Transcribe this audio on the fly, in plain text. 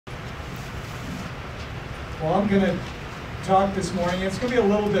Well, I'm going to talk this morning. It's going to be a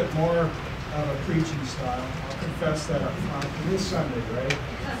little bit more of a preaching style. I'll confess that up front. It is Sunday, right?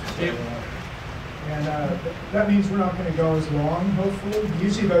 And that means we're not going to go as long, hopefully.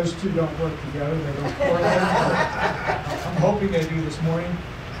 Usually those two don't work together. They go poorly. I'm hoping they do this morning.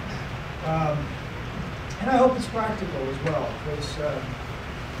 And I hope it's practical as well. Because,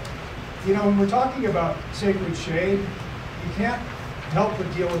 when we're talking about sacred shade, you can't help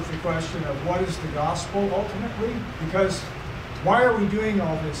but deal with the question of what is the gospel ultimately? Because why are we doing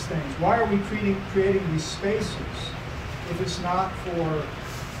all these things? Why are we creating these spaces if it's not for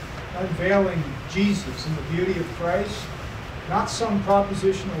unveiling Jesus and the beauty of Christ? Not some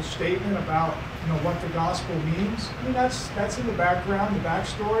propositional statement about what the gospel means. I mean, that's in the background, the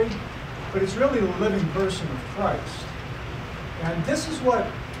backstory, but it's really the living person of Christ. And this is what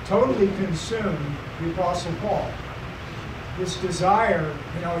totally consumed the Apostle Paul. This desire,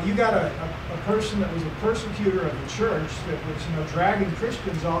 you got a person that was a persecutor of the church that was, dragging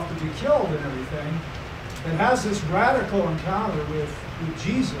Christians off to be killed and everything, that has this radical encounter with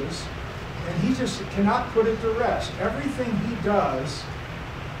Jesus, and he just cannot put it to rest. Everything he does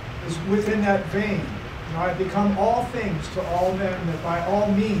is within that vein. I become all things to all men, that by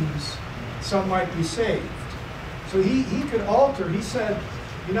all means some might be saved. So he could alter. He said,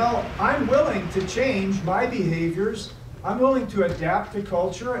 I'm willing to change my behaviors. I'm willing to adapt to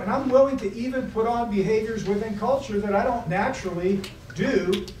culture, and I'm willing to even put on behaviors within culture that I don't naturally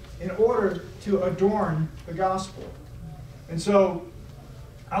do in order to adorn the gospel. And so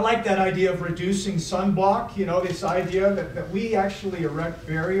I like that idea of reducing sunblock, this idea that we actually erect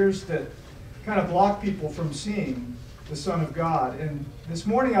barriers that kind of block people from seeing the Son of God. And this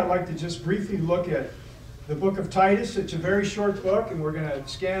morning I'd like to just briefly look at the book of Titus. It's a very short book, and we're going to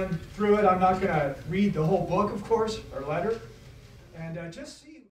scan through it. I'm not going to read the whole book, of course, or letter. And just see